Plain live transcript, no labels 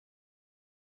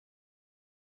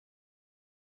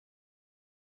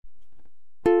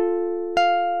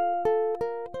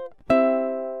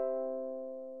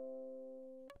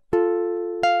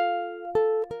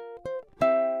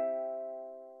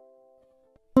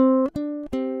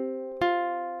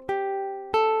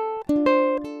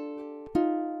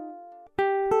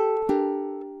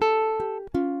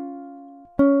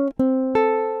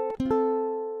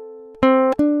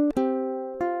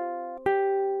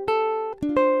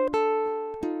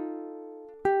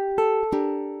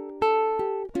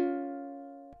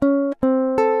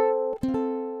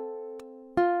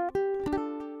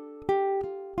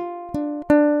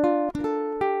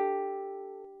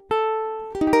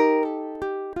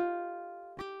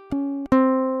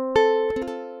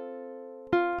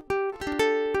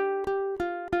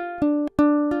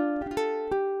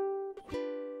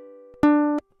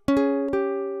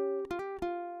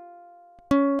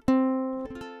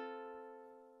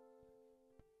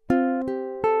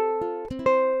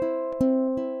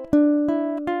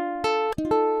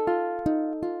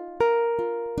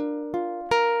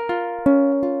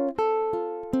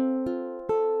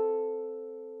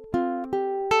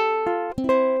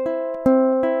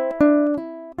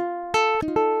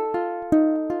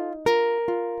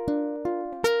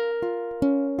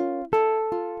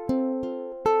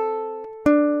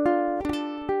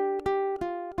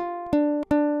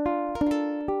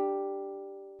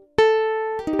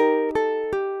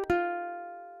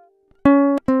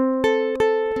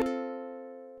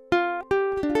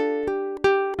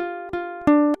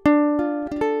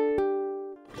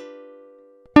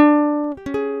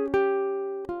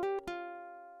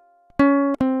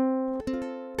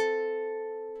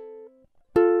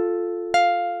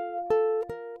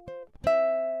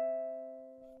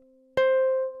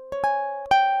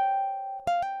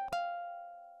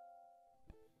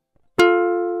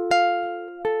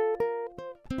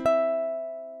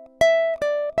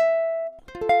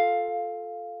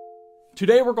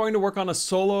Today we're going to work on a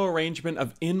solo arrangement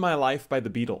of In My Life by the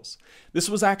Beatles. This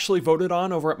was actually voted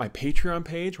on over at my Patreon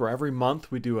page, where every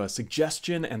month we do a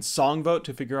suggestion and song vote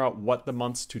to figure out what the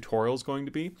month's tutorial is going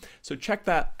to be. So check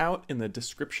that out in the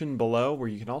description below, where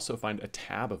you can also find a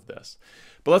tab of this.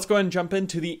 But let's go ahead and jump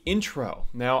into the intro.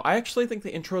 Now, I actually think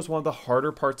the intro is one of the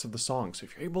harder parts of the song. So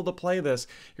if you're able to play this,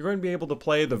 you're going to be able to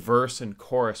play the verse and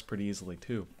chorus pretty easily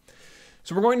too.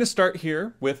 So we're going to start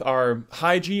here with our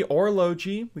high G or low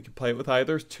G. We can play it with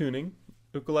either tuning,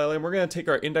 ukulele, and we're going to take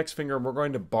our index finger and we're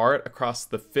going to bar it across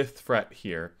the 5th fret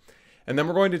here. And then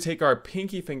we're going to take our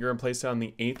pinky finger and place it on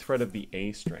the 8th fret of the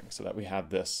A string so that we have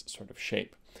this sort of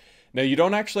shape. Now you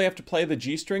don't actually have to play the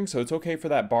G string, so it's okay for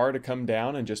that bar to come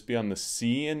down and just be on the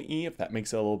C and E if that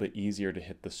makes it a little bit easier to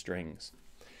hit the strings.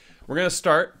 We're going to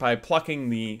start by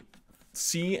plucking the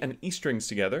C and E strings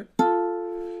together.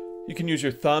 You can use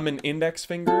your thumb and index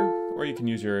finger, or you can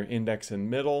use your index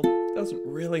and middle. It doesn't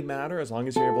really matter as long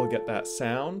as you're able to get that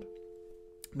sound.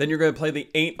 Then you're going to play the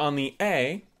 8 on the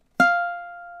A.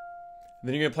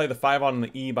 Then you're going to play the 5 on the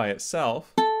E by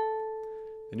itself.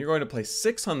 Then you're going to play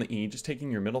 6 on the E, just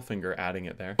taking your middle finger, adding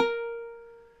it there.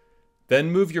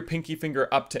 Then move your pinky finger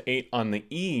up to 8 on the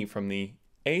E from the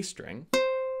A string.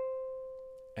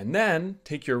 And then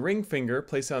take your ring finger,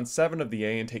 place it on 7 of the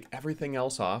A, and take everything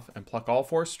else off and pluck all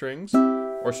 4 strings,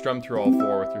 or strum through all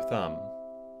 4 with your thumb.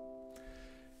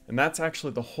 And that's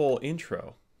actually the whole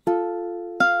intro.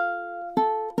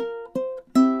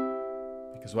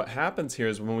 Because what happens here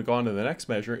is when we go on to the next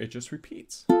measure, it just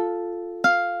repeats.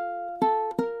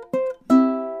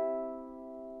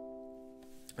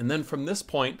 And then from this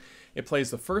point, it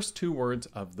plays the first 2 words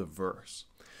of the verse.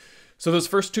 So those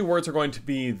first 2 words are going to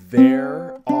be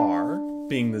there are,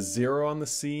 being the 0 on the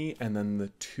C and then the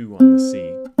 2 on the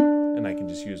C. And I can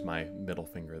just use my middle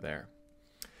finger there.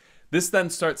 This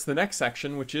then starts the next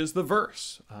section, which is the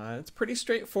verse. It's pretty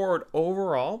straightforward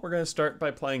overall. We're going to start by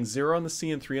playing 0 on the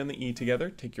C and 3 on the E together.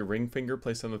 Take your ring finger,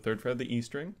 place it on the 3rd fret of the E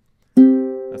string.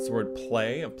 That's the word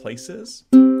play of places.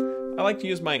 I like to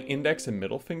use my index and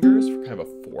middle fingers for kind of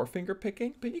a 4-finger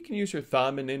picking, but you can use your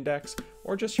thumb and index,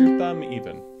 or just your thumb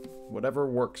even. Whatever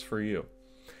works for you.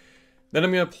 Then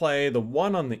I'm going to play the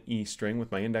 1 on the E string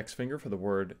with my index finger for the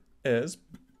word is.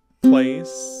 Play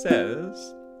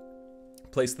says.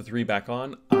 Place the 3 back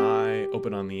on. I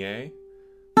open on the A.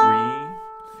 Re.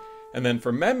 And then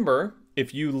for member,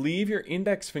 if you leave your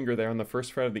index finger there on the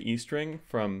 1st fret of the E string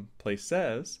from play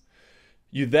says,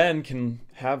 you then can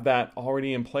have that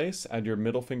already in place. Add your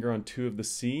middle finger on 2 of the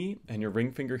C and your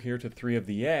ring finger here to 3 of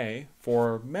the A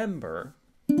for member.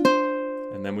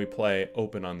 And then we play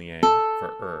open on the A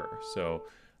for So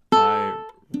I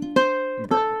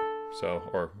remember. So,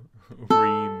 or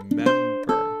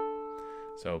remember.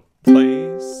 So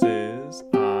places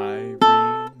I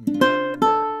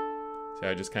remember. See,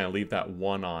 I just kind of leave that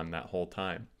 1 on that whole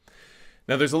time.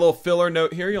 Now there's a little filler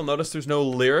note here. You'll notice there's no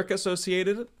lyric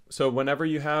associated. So whenever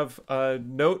you have a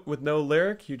note with no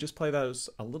lyric, you just play those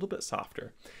a little bit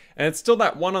softer. And it's still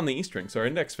that 1 on the E string, so our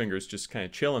index finger is just kind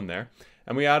of chilling there.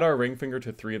 And we add our ring finger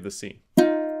to 3 of the C.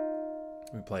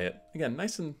 We play it, again,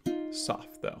 nice and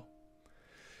soft though.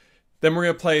 Then we're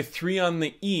going to play 3 on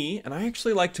the E, and I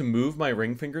actually like to move my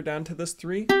ring finger down to this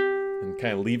 3 and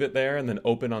kind of leave it there and then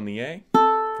open on the A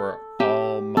for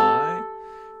all my.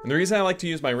 And the reason I like to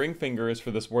use my ring finger is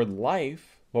for this word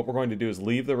life. What we're going to do is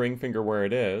leave the ring finger where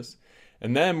it is,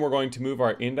 and then we're going to move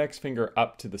our index finger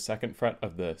up to the 2nd fret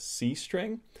of the C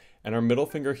string and our middle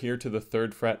finger here to the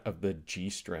 3rd fret of the G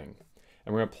string.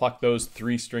 And we're going to pluck those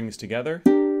 3 strings together.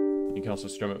 You can also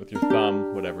strum it with your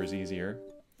thumb, whatever is easier.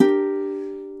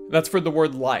 That's for the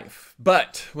word life.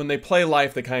 But when they play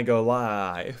life, they kind of go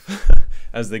live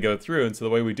as they go through. And so the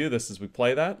way we do this is we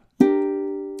play that.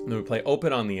 And then we play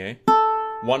open on the A,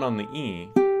 1 on the E,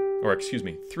 or excuse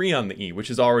me, 3 on the E,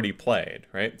 which is already played,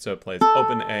 right? So it plays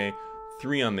open A,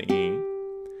 3 on the E.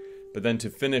 But then to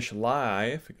finish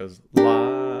live, it goes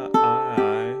la,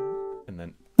 I, and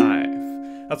then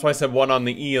I've. That's why I said 1 on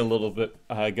the E a little bit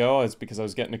ago, is because I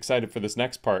was getting excited for this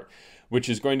next part, which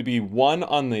is going to be 1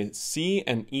 on the C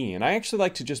and E. And I actually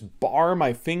like to just bar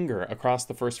my finger across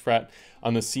the 1st fret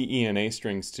on the C, E, and A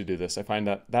strings to do this. I find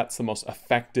that that's the most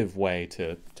effective way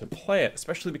to play it,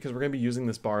 especially because we're going to be using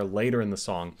this bar later in the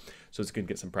song. So it's good to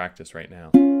get some practice right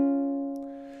now.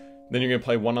 Then you're going to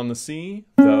play 1 on the C,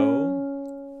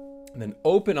 though, and then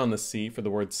open on the C for the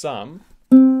word some,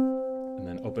 and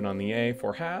then open on the A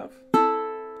for have.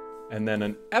 And then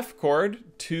an F chord,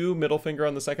 2 middle finger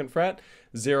on the 2nd fret,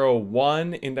 0,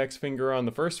 1 index finger on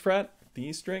the 1st fret, the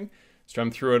E string, strum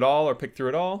through it all or pick through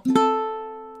it all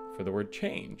for the word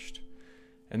changed.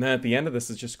 And then at the end of this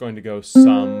is just going to go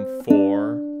some,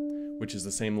 4, which is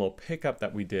the same little pickup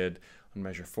that we did on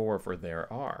measure 4 for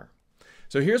there are.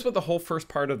 So here's what the whole first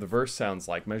part of the verse sounds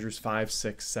like. Measures 5,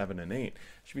 6, 7, and 8. It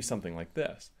should be something like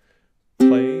this.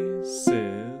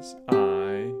 Places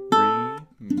I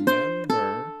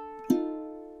remember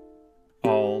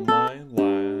all my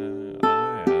life,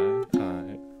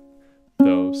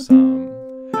 though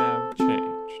some have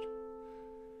changed.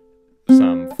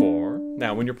 Some 4.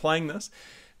 Now, when you're playing this,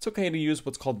 it's okay to use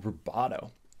what's called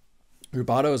rubato.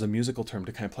 Rubato is a musical term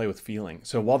to kind of play with feeling.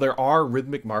 So while there are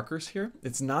rhythmic markers here,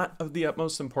 it's not of the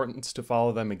utmost importance to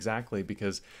follow them exactly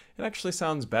because it actually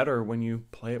sounds better when you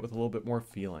play it with a little bit more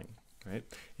feeling, right?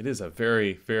 It is a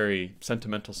very, very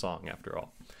sentimental song after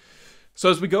all. So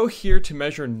as we go here to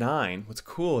measure 9, what's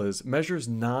cool is measures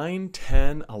 9,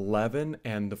 10, 11,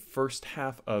 and the first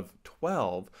half of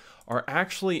 12 are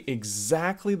actually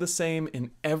exactly the same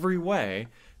in every way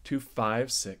to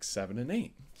 5, 6, 7, and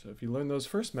 8. So if you learn those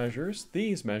first measures,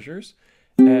 these measures,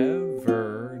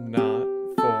 ever not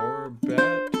for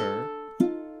better,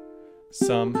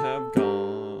 some have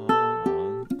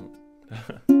gone,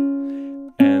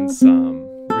 and some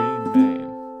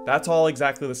remain. That's all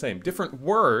exactly the same. Different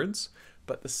words,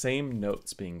 but the same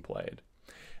notes being played.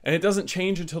 And it doesn't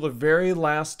change until the very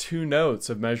last 2 notes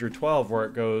of measure 12 where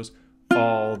it goes,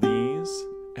 all these,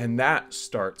 and that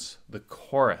starts the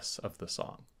chorus of the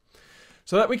song.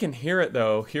 So that we can hear it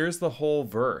though, here's the whole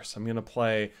verse. I'm going to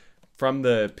play from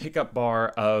the pickup bar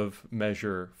of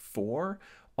measure 4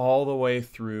 all the way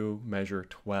through measure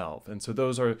 12. And so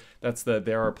that's the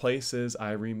there are places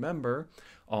I remember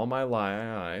all my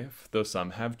life, though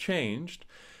some have changed,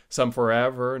 some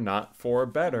forever, not for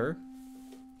better,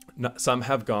 some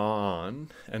have gone,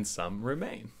 and some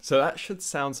remain. So that should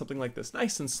sound something like this,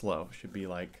 nice and slow. It should be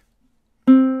like,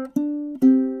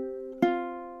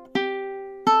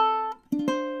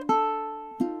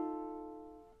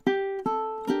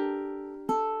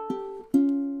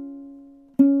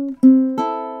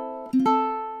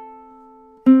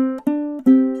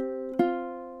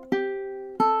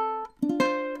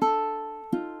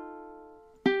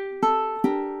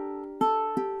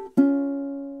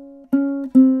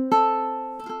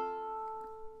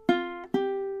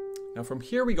 now from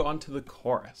here we go on to the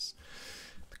chorus.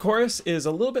 The chorus is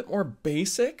a little bit more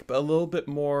basic, but a little bit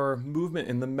more movement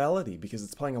in the melody because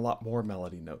it's playing a lot more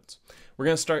melody notes. We're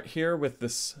going to start here with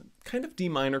this kind of D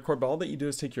minor chord, but all that you do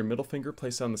is take your middle finger,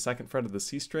 place it on the 2nd fret of the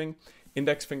C string,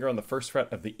 index finger on the 1st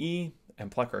fret of the E, and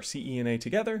pluck our C, E, and A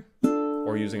together,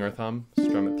 or using our thumb,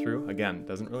 strum it through. Again,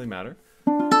 doesn't really matter.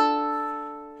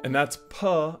 And that's P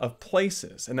of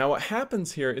places. And now what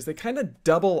happens here is they kind of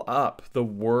double up the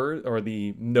word or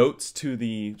the notes to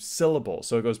the syllable.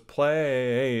 So it goes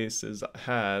places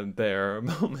had their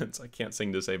moments. I can't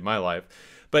sing to save my life.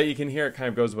 But you can hear it kind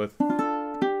of goes with.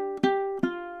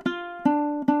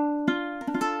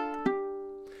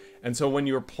 And so when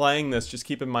you're playing this, just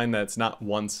keep in mind that it's not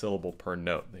 1 syllable per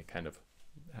note. They kind of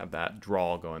have that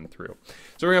drawl going through.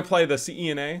 So we're going to play the C,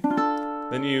 E, and A.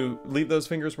 Then you leave those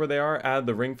fingers where they are, add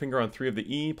the ring finger on 3 of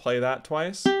the E, play that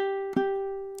twice.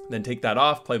 Then take that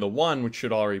off, play the 1, which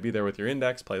should already be there with your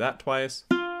index, play that twice.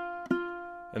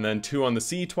 And then 2 on the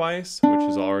C twice, which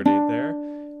is already there.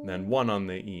 And then 1 on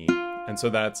the E. And so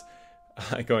that's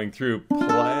going through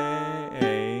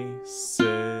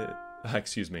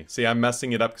excuse me. See, I'm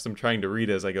messing it up because I'm trying to read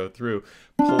as I go through.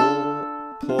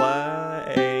 Places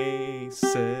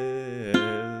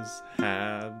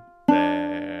had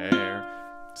there.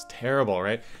 It's terrible,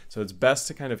 right? So it's best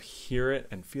to kind of hear it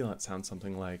and feel it sound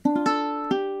something like.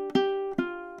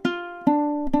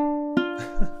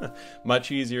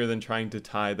 Much easier than trying to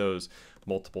tie those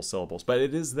multiple syllables, but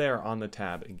it is there on the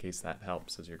tab in case that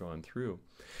helps as you're going through.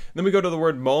 And then we go to the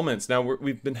word moments. Now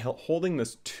we've been holding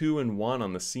this 2 and 1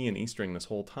 on the C and E string this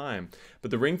whole time, but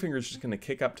the ring finger is just going to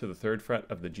kick up to the 3rd fret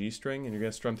of the G string, and you're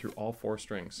going to strum through all 4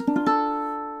 strings.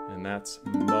 And that's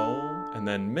mo. And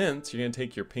then mince, you're going to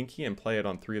take your pinky and play it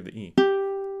on 3 of the E.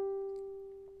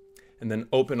 And then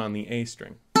open on the A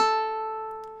string.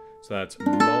 So that's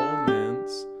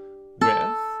moments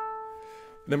with.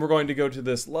 Then we're going to go to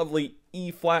this lovely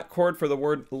E flat chord for the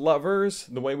word lovers.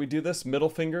 The way we do this, middle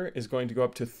finger is going to go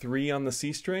up to 3 on the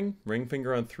C string, ring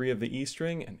finger on 3 of the E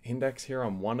string, and index here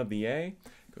on 1 of the A.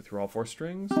 Go through all 4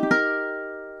 strings.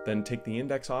 Then take the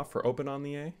index off for open on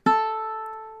the A.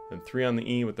 Then 3 on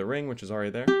the E with the ring, which is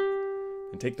already there.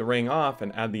 And take the ring off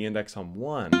and add the index on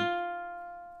 1 of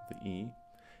the E.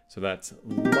 So that's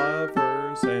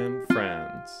lovers and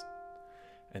friends.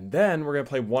 And then we're going to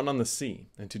play 1 on the C.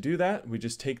 And to do that, we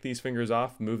just take these fingers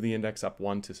off, move the index up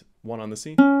 1 to 1 on the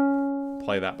C,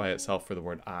 play that by itself for the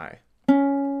word I.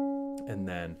 And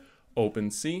then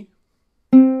open C,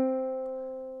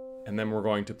 and then we're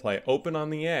going to play open on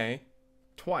the A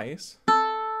twice,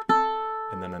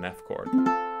 and then an F chord.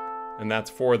 And that's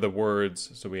for the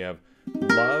words. So we have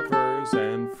lovers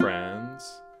and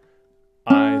friends,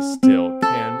 I still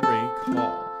can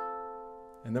recall.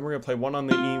 And then we're going to play 1 on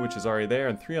the E, which is already there,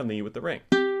 and 3 on the E with the ring.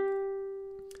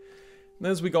 And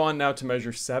as we go on now to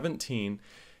measure 17,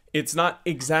 it's not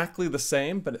exactly the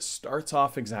same, but it starts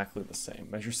off exactly the same.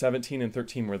 Measure 17 and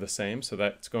 13 were the same, so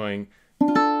that's going...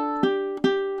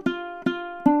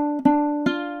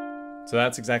 So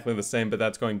that's exactly the same, but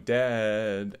that's going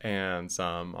dead and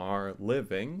some are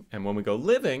living. And when we go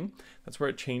living, that's where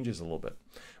it changes a little bit.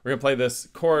 We're going to play this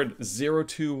chord 0,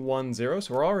 2, 1, 0.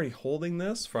 So we're already holding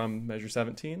this from measure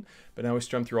 17, but now we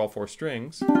strum through all 4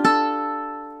 strings. Then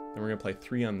we're going to play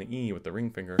 3 on the E with the ring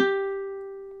finger.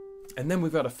 And then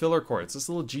we've got a filler chord. It's this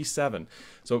little G7.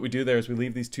 So what we do there is we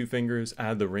leave these 2 fingers,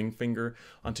 add the ring finger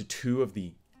onto 2 of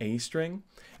the A string.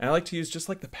 And I like to use just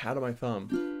like the pad of my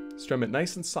thumb. Strum it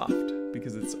nice and soft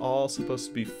because it's all supposed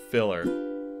to be filler.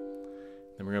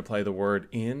 Then we're going to play the word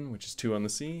in, which is 2 on the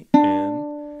C,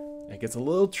 in. It gets a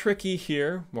little tricky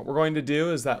here. What we're going to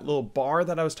do is that little bar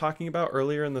that I was talking about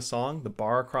earlier in the song, the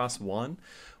bar across 1.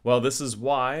 Well, this is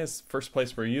why, it's the first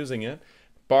place we're using it.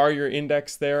 Bar your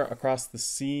index there across the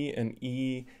C and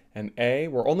E and A.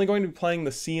 We're only going to be playing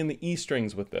the C and the E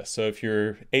strings with this. So if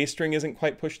your A string isn't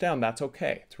quite pushed down, that's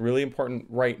okay. It's really important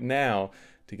right now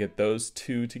to get those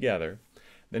 2 together.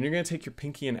 Then you're going to take your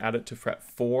pinky and add it to fret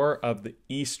 4 of the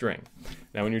E string.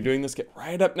 Now when you're doing this, get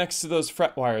right up next to those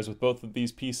fret wires with both of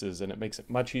these pieces, and it makes it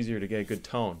much easier to get a good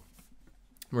tone.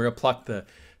 We're going to pluck the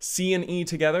C and E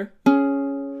together,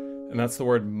 and that's the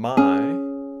word my,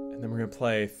 and then we're going to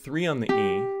play 3 on the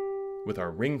E with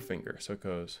our ring finger. So it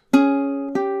goes,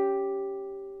 and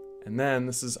then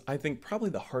this is, I think, probably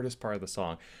the hardest part of the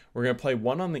song. We're going to play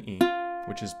 1 on the E,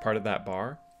 which is part of that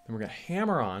bar. Then we're going to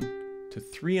hammer on to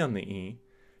 3 on the E, and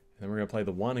then we're going to play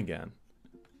the 1 again.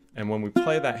 And when we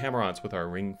play that hammer on, it's with our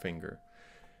ring finger.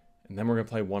 And then we're going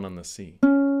to play 1 on the C.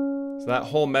 So that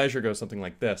whole measure goes something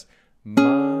like this. My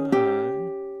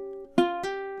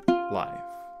life,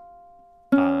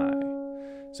 I.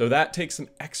 So that takes some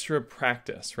extra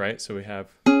practice, right? So we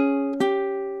have...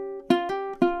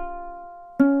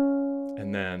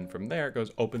 And then from there it goes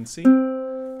open C,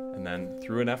 and then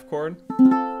through an F chord,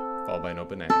 followed by an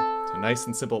open A. So nice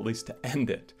and simple, at least to end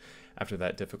it after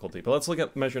that difficulty. But let's look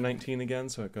at measure 19 again.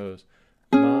 So it goes,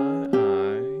 my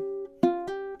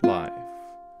life,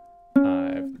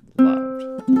 I've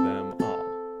loved them all.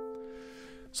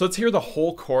 So let's hear the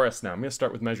whole chorus now. I'm going to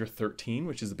start with measure 13,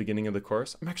 which is the beginning of the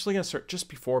chorus. I'm actually going to start just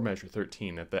before measure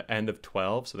 13 at the end of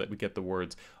 12 so that we get the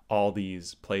words, all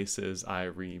these places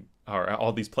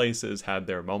all these places had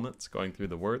their moments, going through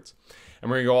the words. And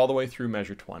we're going to go all the way through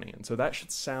measure 20. And so that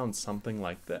should sound something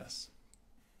like this.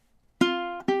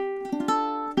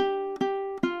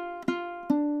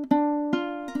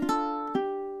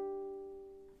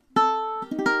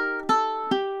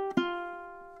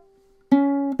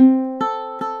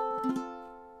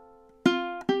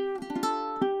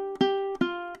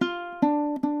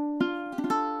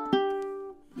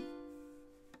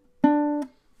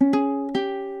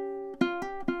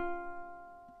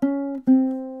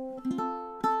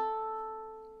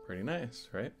 Pretty nice,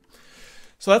 right?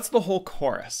 So that's the whole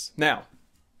chorus. Now,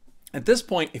 at this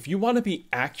point, if you want to be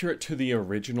accurate to the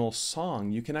original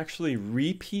song, you can actually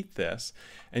repeat this,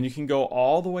 and you can go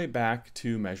all the way back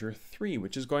to measure 3,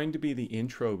 which is going to be the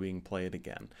intro being played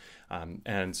again.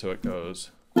 And so it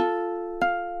goes...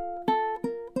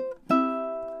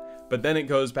 But then it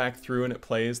goes back through and it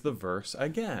plays the verse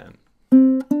again.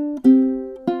 And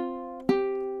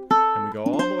we go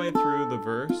all the way through the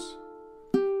verse.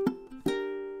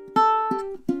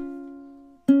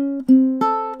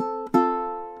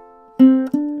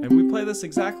 And we play this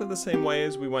exactly the same way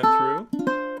as we went through.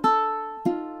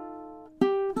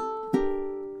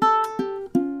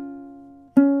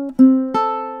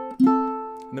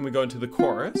 And then we go into the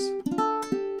chorus.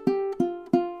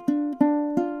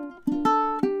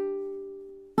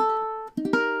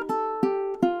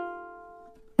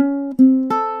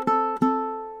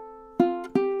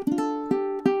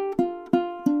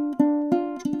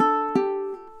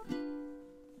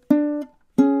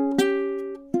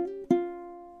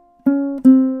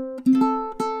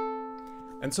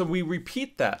 And so we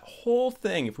repeat that whole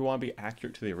thing if we want to be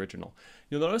accurate to the original.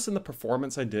 You'll notice in the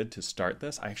performance I did to start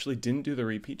this, I actually didn't do the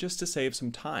repeat just to save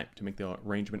some time, to make the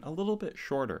arrangement a little bit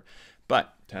shorter.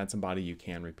 But to add some body, you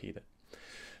can repeat it.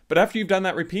 But after you've done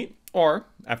that repeat, or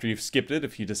after you've skipped it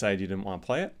if you decide you didn't want to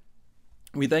play it,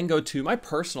 We then go to my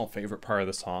personal favorite part of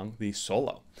the song, the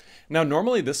solo. Now,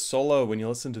 normally this solo, when you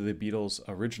listen to the Beatles'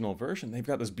 original version, they've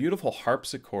got this beautiful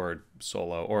harpsichord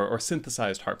solo, or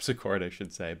synthesized harpsichord, I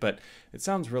should say, but it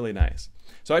sounds really nice.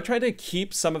 So I tried to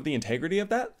keep some of the integrity of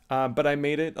that, but I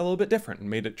made it a little bit different and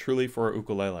made it truly for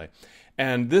ukulele.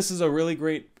 And this is a really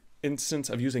great instance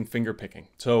of using finger picking.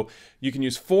 So you can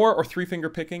use 4 or 3 finger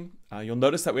picking. You'll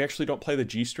notice that we actually don't play the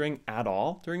G string at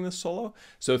all during this solo.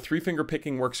 So 3 finger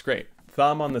picking works great.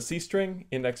 Thumb on the C string,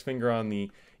 index finger on the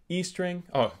E string.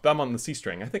 Oh, thumb on the C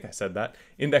string. I think I said that.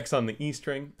 Index on the E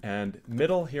string and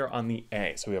middle here on the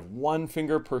A. So we have 1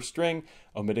 finger per string,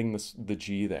 omitting the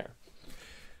G there.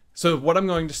 So what I'm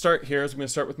going to start here is I'm going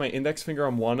to start with my index finger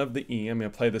on 1 of the E. I'm going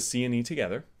to play the C and E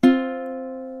together.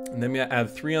 And then I'm going to add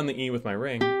 3 on the E with my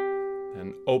ring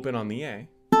and open on the A.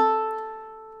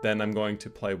 Then I'm going to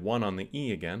play 1 on the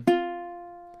E again.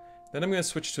 Then I'm going to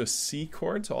switch to a C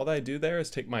chord. So all that I do there is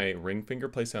take my ring finger,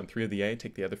 place it on 3 of the A,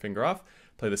 take the other finger off,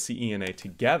 play the C, E, and A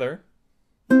together.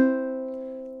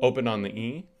 Open on the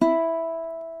E,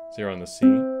 0 on the C,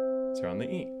 0 on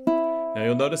the E. Now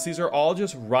you'll notice these are all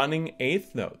just running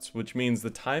eighth notes, which means the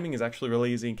timing is actually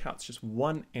really easy and counts. Just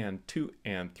 1 and 2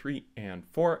 and 3 and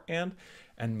 4 and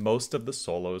most of the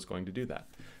solo is going to do that.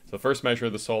 So the first measure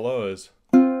of the solo is...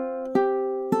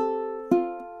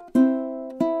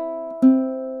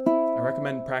 I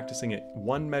recommend practicing it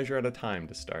 1 measure at a time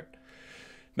to start.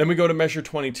 Then we go to measure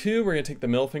 22. We're going to take the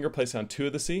middle finger, place it on 2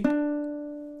 of the C,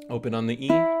 open on the E,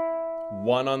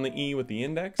 1 on the E with the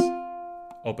index,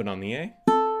 open on the A,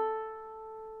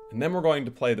 and then we're going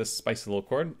to play this spicy little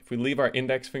chord. If we leave our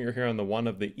index finger here on the 1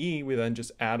 of the E, we then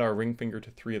just add our ring finger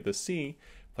to 3 of the C,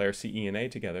 play our C, E, and A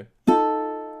together,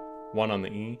 1 on the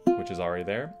E, which is already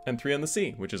there, and 3 on the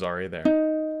C, which is already there,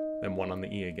 then 1 on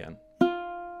the E again.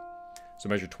 So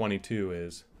measure 22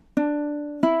 is...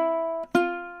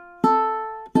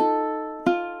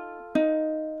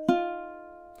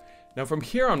 Now from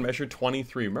here on measure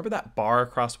 23, remember that bar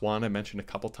across 1 I mentioned a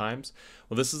couple times?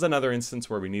 Well, this is another instance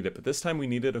where we need it, but this time we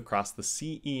need it across the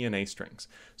C, E, and A strings.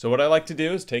 So what I like to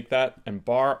do is take that and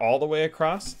bar all the way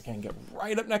across and get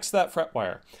right up next to that fret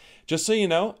wire. Just so you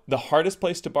know, the hardest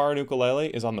place to bar an ukulele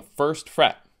is on the 1st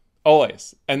fret,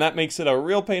 always, and that makes it a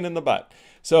real pain in the butt.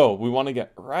 So we want to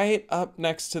get right up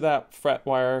next to that fret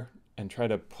wire and try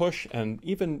to push and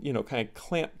even, kind of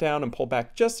clamp down and pull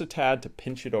back just a tad to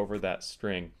pinch it over that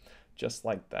string. Just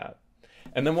like that.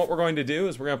 And then what we're going to do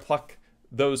is we're going to pluck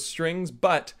those strings,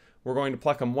 but we're going to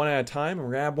pluck them 1 at a time, and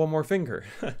we're going to add 1 more finger.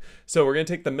 So we're going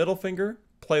to take the middle finger,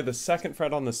 play the 2nd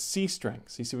fret on the C string.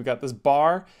 So you see we got this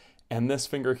bar and this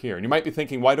finger here. And you might be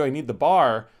thinking, why do I need the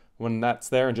bar when that's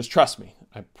there? And just trust me,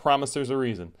 I promise there's a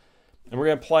reason. And we're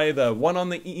going to play the 1 on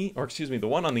the E, or excuse me, the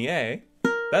 1 on the A,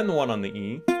 then the 1 on the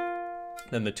E,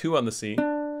 then the 2 on the C,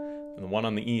 and the 1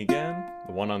 on the E again,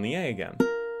 the 1 on the A again.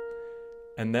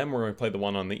 And then we're going to play the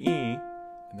 1 on the E,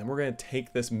 and then we're going to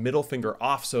take this middle finger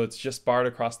off so it's just barred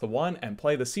across the 1 and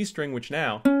play the C string, which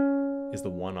now is the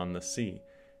 1 on the C.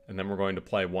 And then we're going to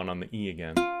play 1 on the E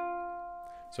again.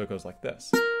 So it goes like this.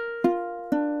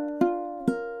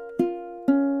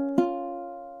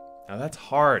 Now that's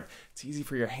hard. It's easy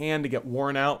for your hand to get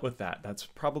worn out with that. That's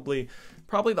probably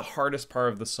the hardest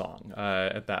part of the song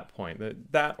at that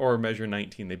point. That or measure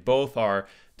 19, they both are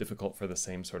difficult for the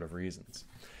same sort of reasons.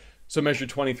 So measure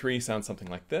 23 sounds something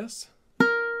like this.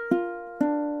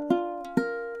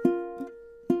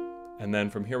 And then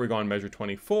from here we go on measure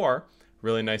 24.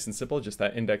 Really nice and simple. Just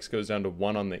that index goes down to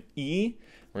 1 on the E.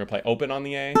 We're going to play open on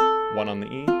the A, 1 on the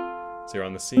E, 0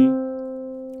 on the C,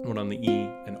 1 on the E,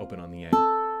 and open on the A.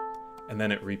 And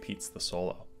then it repeats the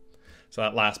solo. So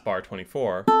that last bar,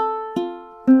 24.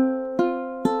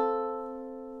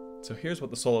 So here's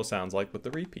what the solo sounds like with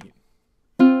the repeat.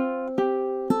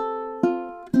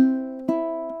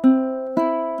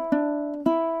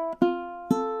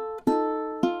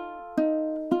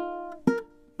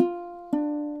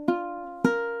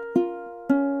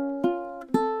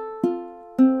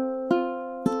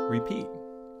 Repeat.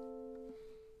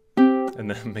 And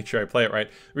then make sure I play it right.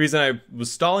 The reason I was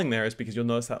stalling there is because you'll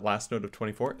notice that last note of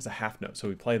 24 is a half note. So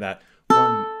we play that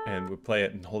 1 and we play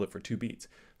it and hold it for 2 beats.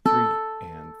 3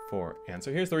 and 4 and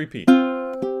so here's the repeat.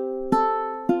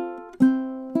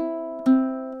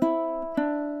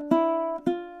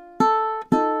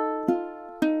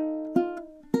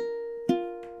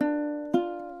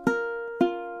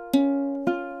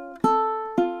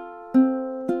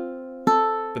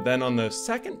 But then on the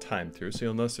second time through, so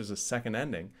you'll notice there's a second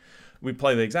ending, we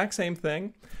play the exact same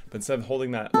thing, but instead of holding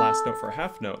that last note for a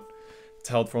half note, it's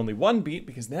held for only 1 beat,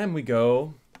 because then we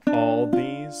go all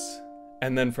these,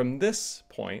 and then from this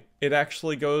point, it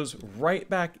actually goes right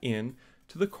back in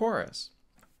to the chorus.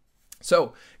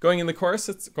 So going in the chorus,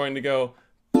 it's going to go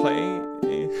play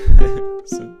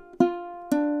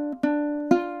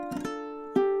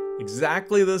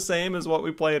exactly the same as what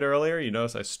we played earlier. You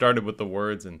notice I started with the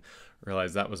words and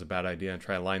realized that was a bad idea and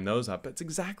try to line those up. It's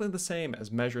exactly the same as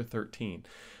measure 13.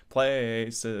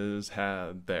 Places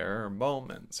had their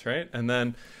moments, right? And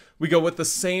then we go with the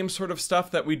same sort of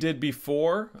stuff that we did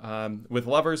before. With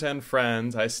lovers and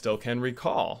friends, I still can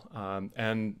recall.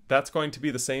 And that's going to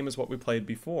be the same as what we played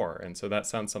before. And so that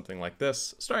sounds something like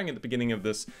this. Starting at the beginning of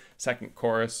this second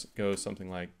chorus, goes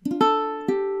something like...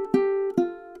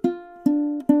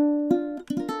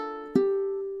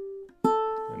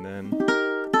 And then...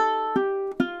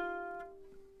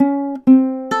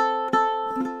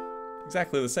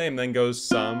 exactly the same, then goes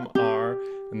some are,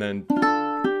 and then...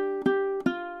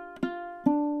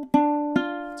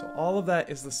 all of that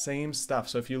is the same stuff.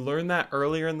 So if you learn that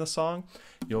earlier in the song,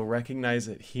 you'll recognize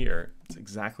it here. It's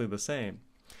exactly the same.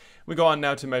 We go on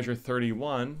now to measure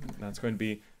 31. That's going to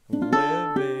be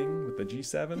living with the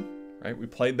G7, right? We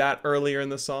played that earlier in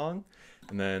the song.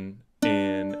 And then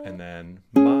in, and then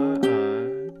my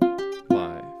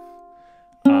life,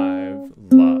 I've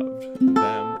loved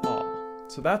them all.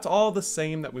 So that's all the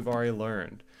same that we've already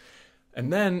learned.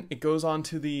 And then it goes on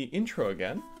to the intro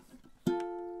again.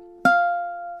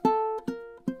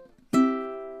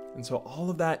 And so all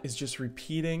of that is just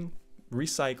repeating,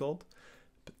 recycled.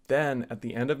 But then at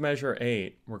the end of measure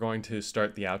 8, we're going to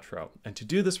start the outro. And to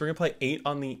do this, we're going to play 8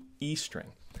 on the E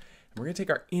string. And we're going to take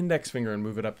our index finger and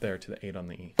move it up there to the 8 on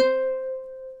the E.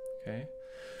 Okay?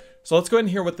 So let's go ahead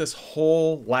and hear what this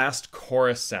whole last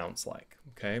chorus sounds like.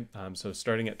 Okay? So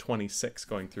starting at 26,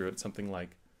 going through it, something like...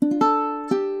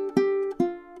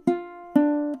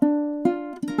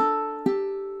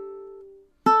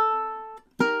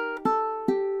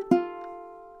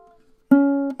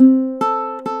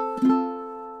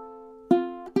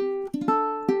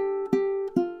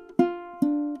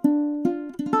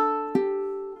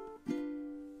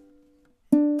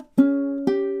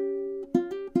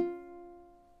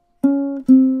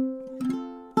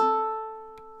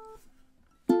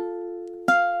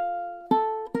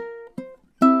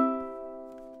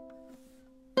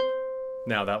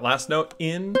 Now that last note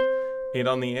in 8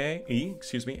 on the 8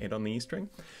 on the E string,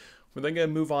 we're then going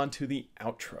to move on to the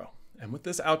outro. And with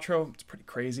this outro, it's pretty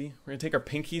crazy. We're going to take our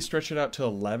pinky, stretch it out to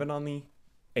 11 on the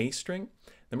A string.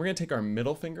 Then we're going to take our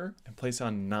middle finger and place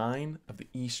on 9 of the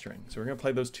E string. So we're going to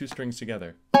play those two strings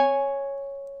together.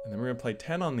 And then we're going to play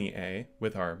 10 on the A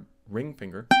with our ring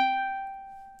finger.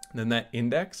 And then that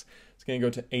index is going to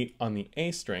go to 8 on the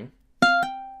A string.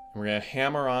 And we're going to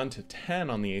hammer on to 10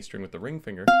 on the A string with the ring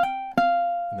finger.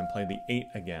 And then play the 8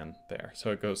 again there.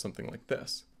 So it goes something like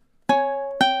this.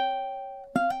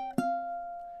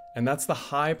 And that's the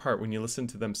high part when you listen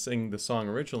to them sing the song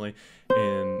originally.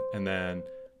 In, and then,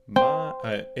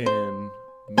 in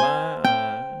my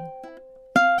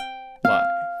life.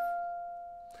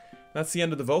 That's the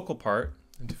end of the vocal part.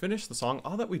 And to finish the song,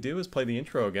 all that we do is play the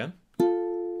intro again.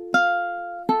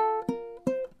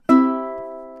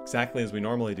 Exactly as we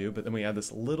normally do, but then we add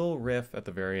this little riff at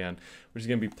the very end, which is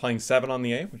going to be playing 7 on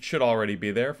the A, which should already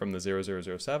be there from the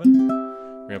 0007.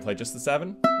 We're going to play just the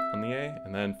 7 on the A,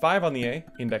 and then 5 on the A,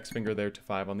 index finger there to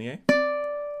 5 on the A,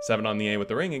 7 on the A with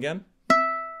the ring again,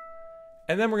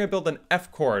 and then we're going to build an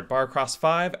F chord, bar across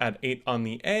 5, add 8 on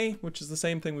the A, which is the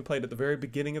same thing we played at the very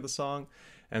beginning of the song,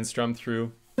 and strum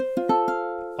through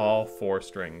all 4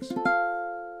 strings.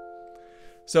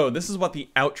 So this is what the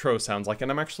outro sounds like, and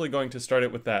I'm actually going to start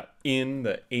it with that in,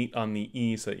 the 8 on the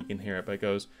E, so that you can hear it, but it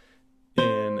goes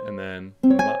in, and then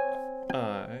my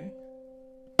life.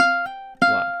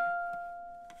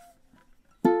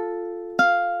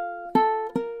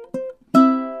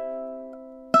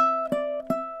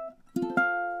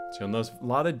 So you'll notice a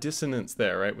lot of dissonance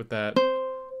there, right, with that.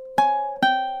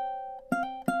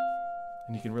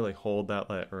 And you can really hold that,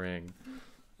 let it ring.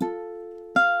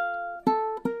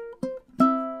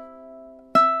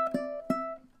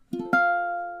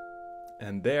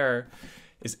 And there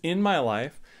is In My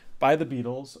Life by the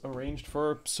Beatles, arranged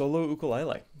for solo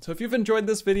ukulele. So if you've enjoyed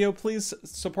this video, please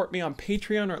support me on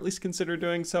Patreon, or at least consider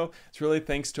doing so. It's really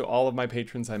thanks to all of my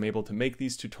patrons I'm able to make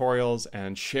these tutorials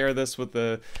and share this with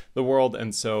the world.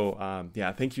 And so,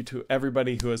 yeah, thank you to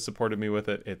everybody who has supported me with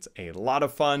it. It's a lot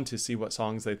of fun to see what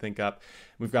songs they think up.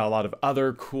 We've got a lot of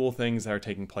other cool things that are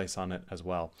taking place on it as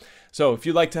well. So if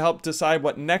you'd like to help decide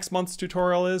what next month's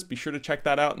tutorial is, be sure to check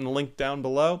that out in the link down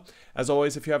below. As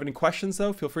always, if you have any questions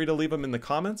though, feel free to leave them in the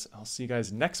comments. I'll see you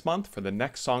guys next month for the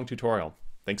next song tutorial.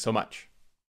 Thanks so much.